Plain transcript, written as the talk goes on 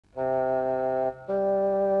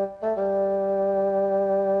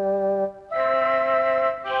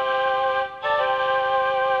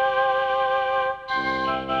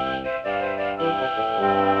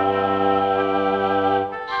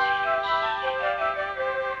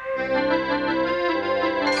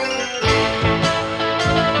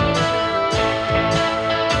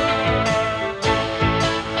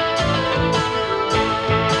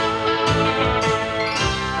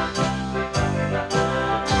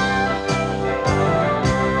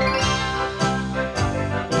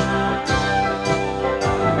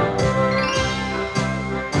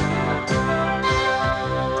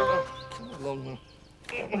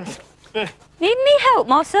Need any help,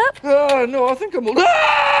 Mossop? No, I think I'm all...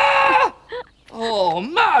 Ah! Oh,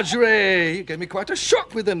 Marjorie! You gave me quite a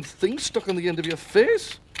shock with them things stuck on the end of your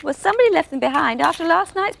face. Well, somebody left them behind after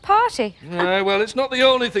last night's party. Well, it's not the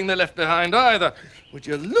only thing they left behind either. Would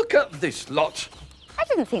you look at this lot? I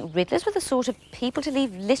didn't think Riddlers were the sort of people to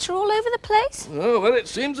leave litter all over the place. Oh, well, it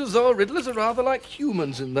seems as though Riddlers are rather like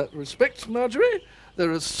humans in that respect, Marjorie.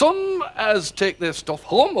 There are some as take their stuff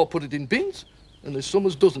home or put it in bins, and there's some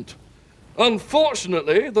as doesn't.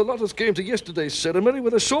 Unfortunately, the lot as came to yesterday's ceremony were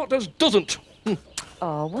the sort as doesn't.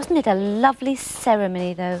 Oh, wasn't it a lovely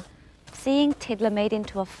ceremony, though? Seeing Tiddler made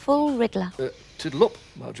into a full Riddler. Tiddle up,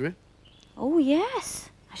 Marjorie. Oh, yes.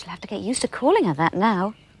 I shall have to get used to calling her that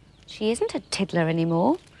now. She isn't a Tiddler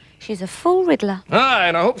anymore. She's a full Riddler. Aye,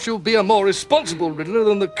 and I hope she'll be a more responsible Riddler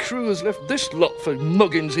than the crew has left this lot for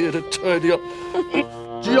muggins here to tidy up.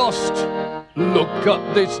 Just look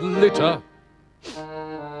at this litter.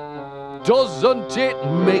 Doesn't it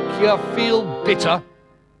make you feel bitter?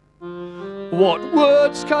 What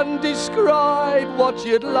words can describe what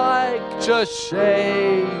you'd like to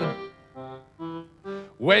say?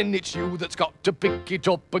 When it's you that's got to pick it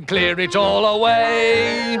up and clear it all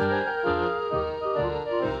away.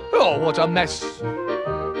 Oh, what a mess.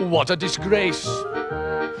 What a disgrace.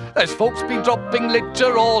 There's folks been dropping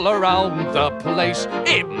litter all around the place.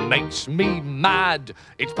 It makes me mad.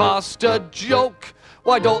 It's past a joke.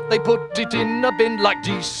 Why don't they put it in a bin like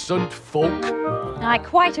decent folk? I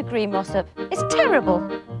quite agree, Mossop. It's terrible.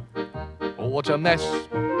 Oh, what a mess.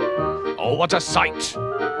 Oh, what a sight.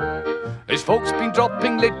 There's folks been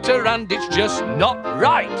dropping litter and it's just not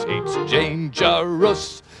right. It's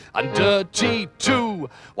dangerous and dirty too.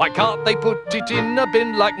 Why can't they put it in a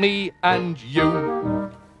bin like me and you?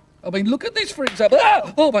 I mean, look at this, for example.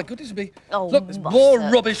 Ah! Oh, my goodness me. Oh, look, there's Mossop. more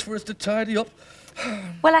rubbish for us to tidy up.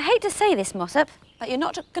 Well, I hate to say this, Mossop, but you're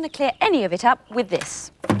not going to clear any of it up with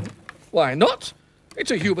this. Why not?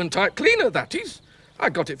 It's a human-type cleaner, that is. I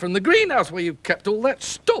got it from the greenhouse where you kept all that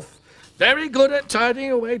stuff. Very good at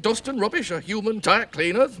tidying away dust and rubbish, a human-type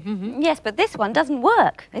cleaner. Yes, but this one doesn't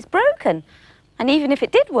work. It's broken. And even if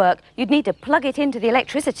it did work, you'd need to plug it into the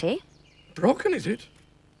electricity. Broken, is it?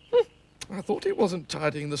 I thought it wasn't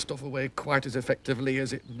tidying the stuff away quite as effectively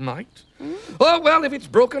as it might. Oh, well, if it's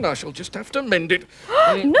broken, I shall just have to mend it.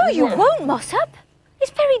 No, you won't, Mossop.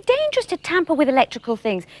 It's very dangerous to tamper with electrical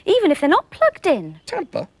things, even if they're not plugged in.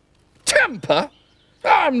 Tamper? Tamper?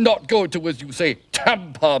 I'm not going to, as you say,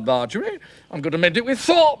 tamper, Marjorie. I'm going to mend it with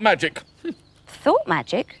thought magic. Thought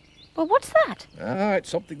magic? Well, what's that? It's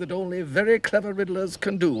something that only very clever riddlers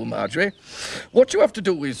can do, Marjorie. What you have to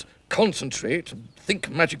do is concentrate and think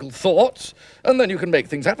magical thoughts, and then you can make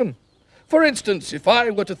things happen. For instance, if I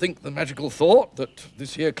were to think the magical thought that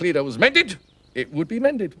this here cleaner was mended, it would be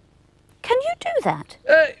mended. Can you do that?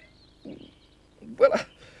 Well,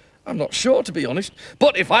 I'm not sure, to be honest.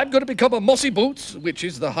 But if I'm going to become a Mossy Boots, which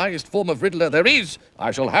is the highest form of riddler there is,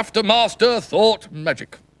 I shall have to master thought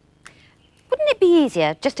magic. Wouldn't it be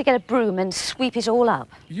easier just to get a broom and sweep it all up?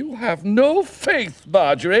 You have no faith,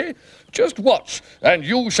 Marjorie. Just watch, and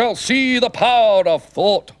you shall see the power of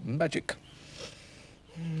thought magic.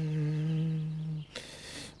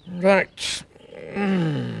 Right.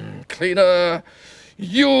 Cleaner,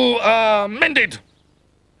 you are mended.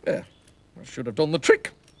 There, I should have done the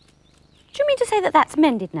trick. Do you mean to say that that's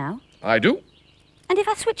mended now? I do. And if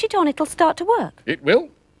I switch it on, it'll start to work? It will.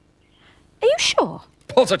 Are you sure?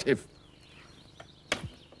 Positive.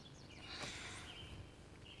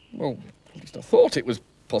 Well, at least I thought it was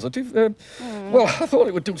positive. Well, I thought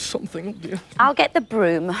it would do something. Oh dear. I'll get the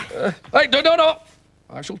broom. Hey, no.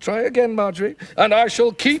 I shall try again, Marjorie, and I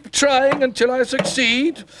shall keep trying until I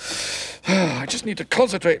succeed. I just need to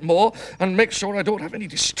concentrate more and make sure I don't have any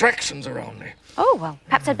distractions around me. Oh, well,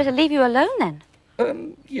 perhaps I'd better leave you alone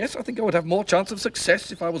then. Yes, I think I would have more chance of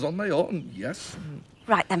success if I was on my own, yes.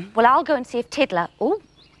 Right then, well, I'll go and see if Tiddler,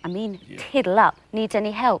 Tiddle Up, needs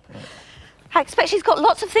any help. Right. I expect she's got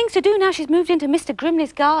lots of things to do now she's moved into Mr.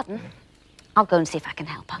 Grimley's garden. I'll go and see if I can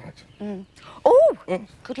help her. Right. Oh,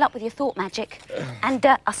 good luck with your thought magic. And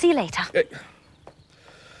I'll see you later.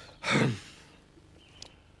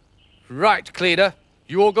 Right, cleaner.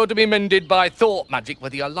 You're all going to be mended by thought magic,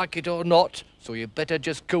 whether you like it or not, so you better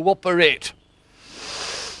just cooperate.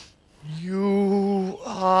 You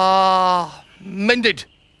are mended.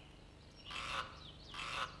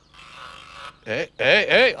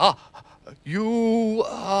 Hey, you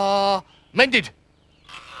are mended.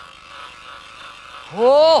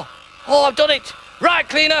 Oh, I've done it. Right,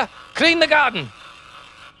 cleaner, clean the garden.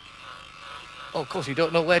 Oh, of course, you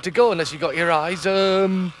don't know where to go unless you got your eyes,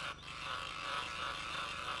 Right,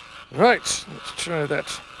 let's try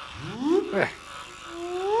that. There.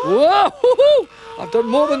 Whoa! Hoo-hoo! I've done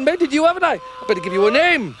more than mended you, haven't I? I better give you a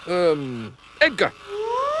name. Edgar.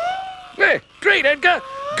 Hey, great, Edgar.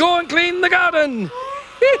 Go and clean the garden.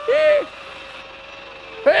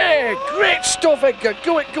 Hey, great stuff, Edgar.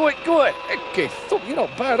 Go it. Okay, you're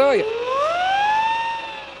not bad, are you?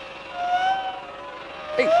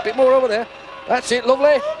 Hey, a bit more over there. That's it,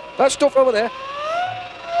 lovely. That stuff over there.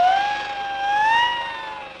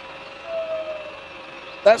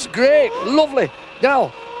 That's great, lovely.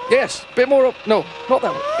 Now, yes, a bit more up. No, not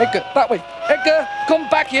that way. Edgar, that way. Edgar, come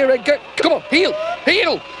back here, Edgar. Come on, heel.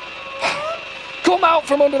 Come out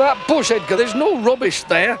from under that bush, Edgar. There's no rubbish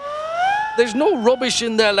there. There's no rubbish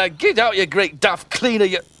in there, lad. Get out, you great daft cleaner,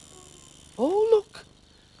 you... Oh, look.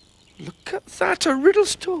 Look at that, a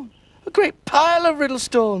riddlestone. A great pile of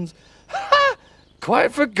riddlestones. Ha!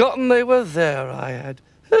 Quite forgotten they were there, I had.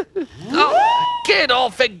 Oh, get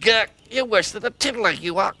off, Edgar. You're worse than a tiddler,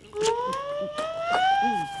 you are.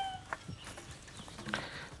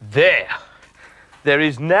 There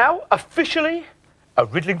is now officially a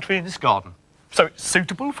riddling tree in this garden. So it's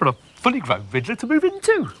suitable for a fully grown riddler to move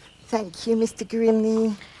into. Thank you, Mr.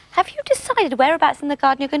 Grimley. Have you decided whereabouts in the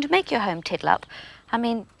garden you're going to make your home, Tiddlup? I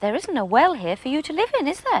mean, there isn't a well here for you to live in,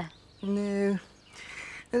 is there? No.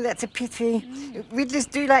 Well, that's a pity. Riddlers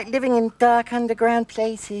do like living in dark underground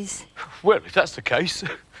places. Well, if that's the case,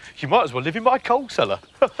 you might as well live in my coal cellar.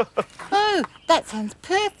 Oh, that sounds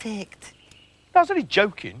perfect. I was only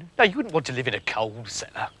joking. No, you wouldn't want to live in a coal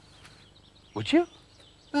cellar, would you?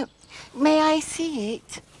 Well, may I see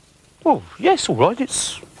it? Oh, yes, all right.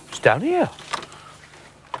 It's down here.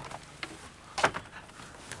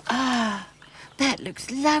 Ah, that looks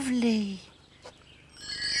lovely.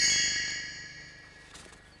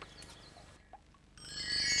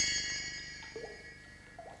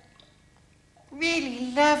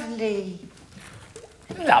 Really lovely.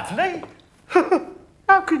 Lovely?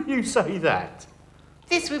 How can you say that?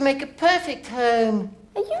 This would make a perfect home.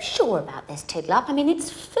 Are you sure about this, Tiddlup? I mean,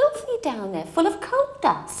 it's filthy down there, full of coal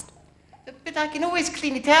dust. But I can always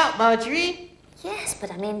clean it out, Marjorie. Yes,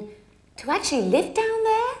 but I mean, to actually live down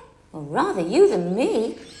there? Well, rather you than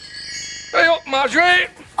me. Hey up, Marjorie!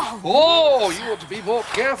 Oh, you ought to be more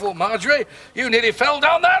careful, Marjorie. You nearly fell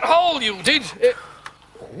down that hole, you did.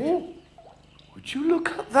 Oh, would you look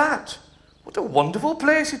at that? What a wonderful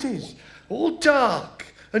place it is. All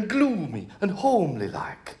dark and gloomy and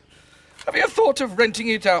homely-like. Have you thought of renting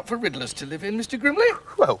it out for riddlers to live in, Mr.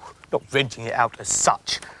 Grimley? Well, not renting it out as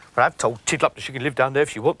such, but I've told Tiddlup that she can live down there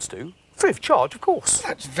if she wants to. Free of charge, of course.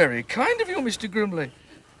 That's very kind of you, Mr. Grimley.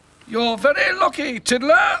 You're very lucky,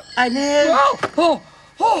 Tiddler. I know.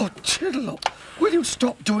 Oh, Tiddler, will you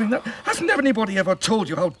stop doing that? Hasn't anybody ever told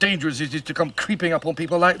you how dangerous it is to come creeping up on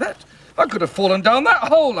people like that? I could have fallen down that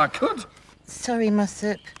hole, I could. Sorry,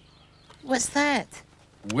 Mossop. What's that?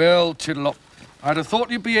 Well, Tiddler, I'd have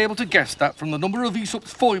thought you'd be able to guess that from the number of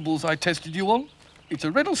Aesop's foibles I tested you on. It's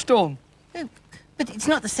a riddlestone. Oh, but it's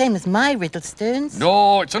not the same as my riddlestones.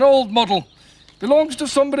 No, it's an old model. Belongs to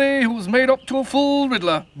somebody who was made up to a full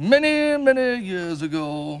riddler many, many years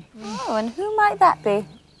ago. Oh, and who might that be?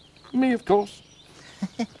 Me, of course.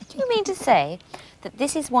 Do you mean to say that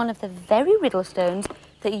this is one of the very riddlestones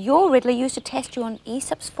that your riddler used to test you on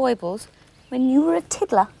Aesop's foibles when you were a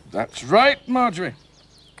tiddler? That's right, Marjorie.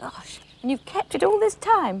 Gosh, and you've kept it all this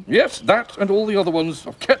time? Yes, that and all the other ones.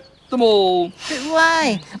 I've kept them all. But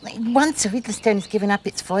why? Once a riddlestone has given up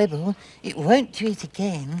its foible, it won't do it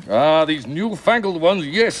again. Ah, these newfangled ones,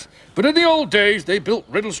 yes. But in the old days, they built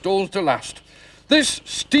riddlestones to last. This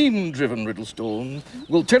steam-driven riddlestone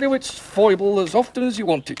will tell you its foible as often as you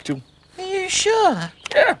want it to. Are you sure?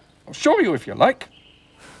 Yeah, I'll show you if you like.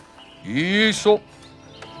 Aesop,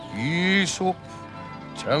 Aesop,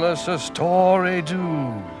 tell us a story, do.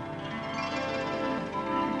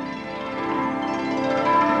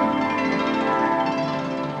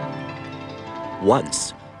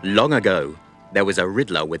 Once, long ago, there was a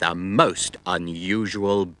riddler with a most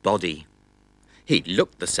unusual body. He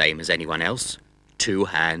looked the same as anyone else. 2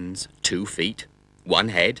 hands, 2 feet, 1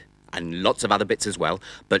 head, and lots of other bits as well.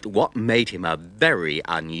 But what made him a very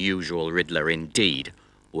unusual riddler indeed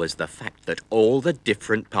was the fact that all the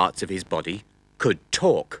different parts of his body could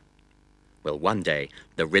talk. Well, one day,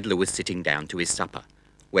 the riddler was sitting down to his supper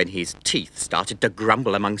when his teeth started to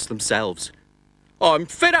grumble amongst themselves. "I'm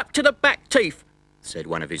fed up to the back teeth," said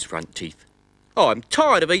one of his front teeth. "I'm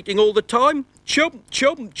tired of eating all the time. Chomp,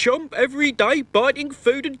 chomp, chomp, every day, biting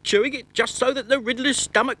food and chewing it just so that the Riddler's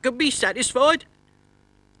stomach can be satisfied."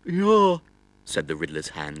 "Yeah," said the Riddler's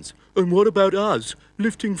hands. "And what about us,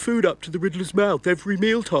 lifting food up to the Riddler's mouth every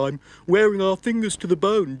mealtime, wearing our fingers to the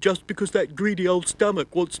bone just because that greedy old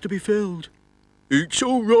stomach wants to be filled?" "It's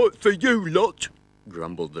all right for you lot,"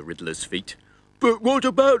 grumbled the Riddler's feet. "But what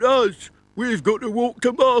about us? We've got to walk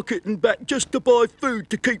to market and back just to buy food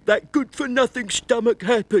to keep that good-for-nothing stomach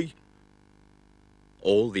happy."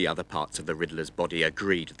 All the other parts of the Riddler's body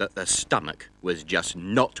agreed that the stomach was just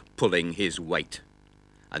not pulling his weight,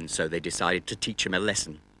 and so they decided to teach him a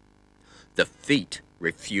lesson. The feet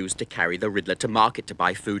refused to carry the Riddler to market to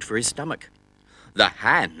buy food for his stomach. The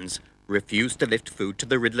hands refused to lift food to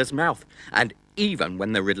the Riddler's mouth, and even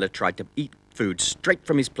when the Riddler tried to eat food straight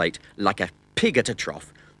from his plate like a pig at a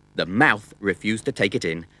trough, the mouth refused to take it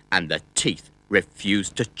in, and the teeth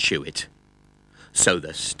refused to chew it. So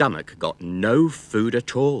the stomach got no food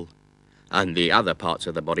at all, and the other parts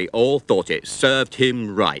of the body all thought it served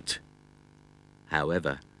him right.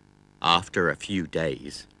 However, after a few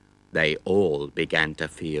days, they all began to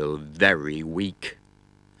feel very weak.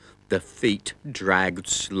 The feet dragged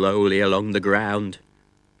slowly along the ground.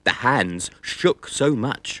 The hands shook so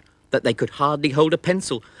much that they could hardly hold a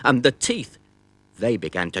pencil, and the teeth, they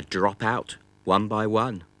began to drop out one by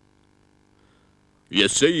one. "You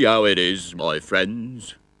see how it is, my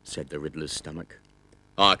friends," said the Riddler's stomach.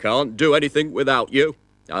 "I can't do anything without you,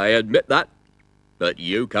 I admit that. But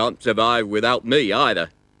you can't survive without me either.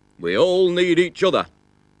 We all need each other,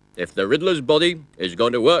 if the Riddler's body is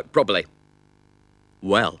going to work properly."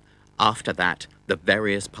 Well, after that, the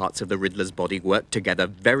various parts of the Riddler's body worked together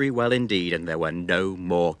very well indeed, and there were no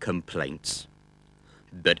more complaints.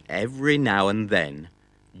 But every now and then,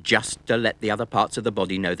 just to let the other parts of the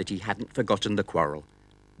body know that he hadn't forgotten the quarrel,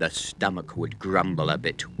 the stomach would grumble a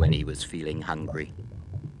bit when he was feeling hungry.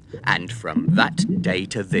 And from that day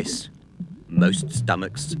to this, most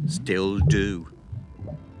stomachs still do.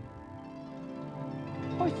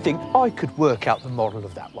 I think I could work out the moral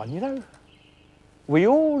of that one, you know. We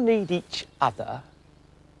all need each other,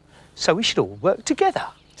 so we should all work together.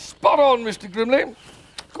 Spot on, Mr. Grimley.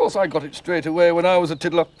 Of course, I got it straight away when I was a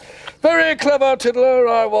tiddler. Very clever tiddler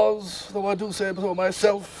I was, though I do say so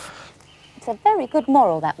myself. It's a very good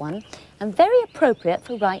moral, that one, and very appropriate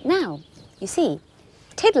for right now. You see,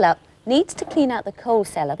 Tiddler needs to clean out the coal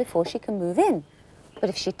cellar before she can move in. But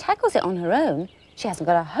if she tackles it on her own, she hasn't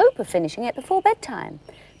got a hope of finishing it before bedtime.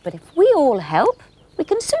 But if we all help, we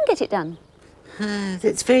can soon get it done.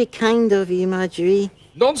 That's very kind of you, Marjorie.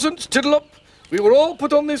 Nonsense, Tiddle-up. We were all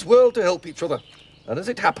put on this world to help each other. And as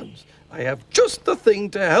it happens, I have just the thing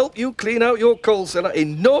to help you clean out your coal cellar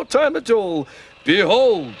in no time at all.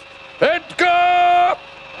 Behold, Edgar!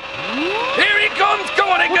 Here he comes! Go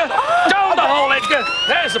on, Edgar! Down the hole, Edgar!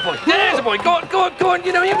 There's the boy! There's the boy! Go on, go on, go on!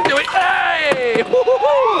 You know you can do it! Hey!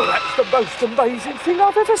 That's the most amazing thing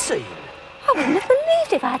I've ever seen. I wouldn't have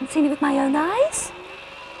believed it if I hadn't seen it with my own eyes.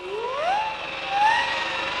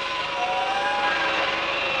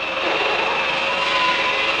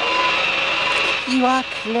 You are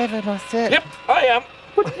clever, Mossop. Yep, I am.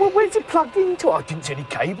 But where's it plugged into? I didn't see any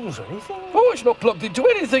cables or anything. Oh, it's not plugged into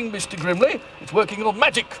anything, Mr. Grimley. It's working on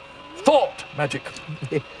magic. Thought magic.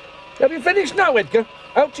 Have you finished now, Edgar?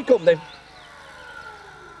 Out you come, then.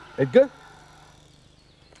 Edgar?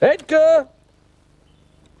 Edgar?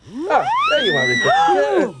 Ah, there you are,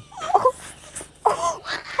 Edgar.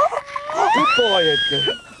 Good boy, Edgar.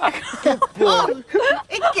 Good boy.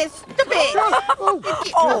 It gets the bit.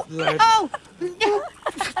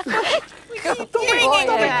 Good boy,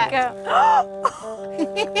 Edgar.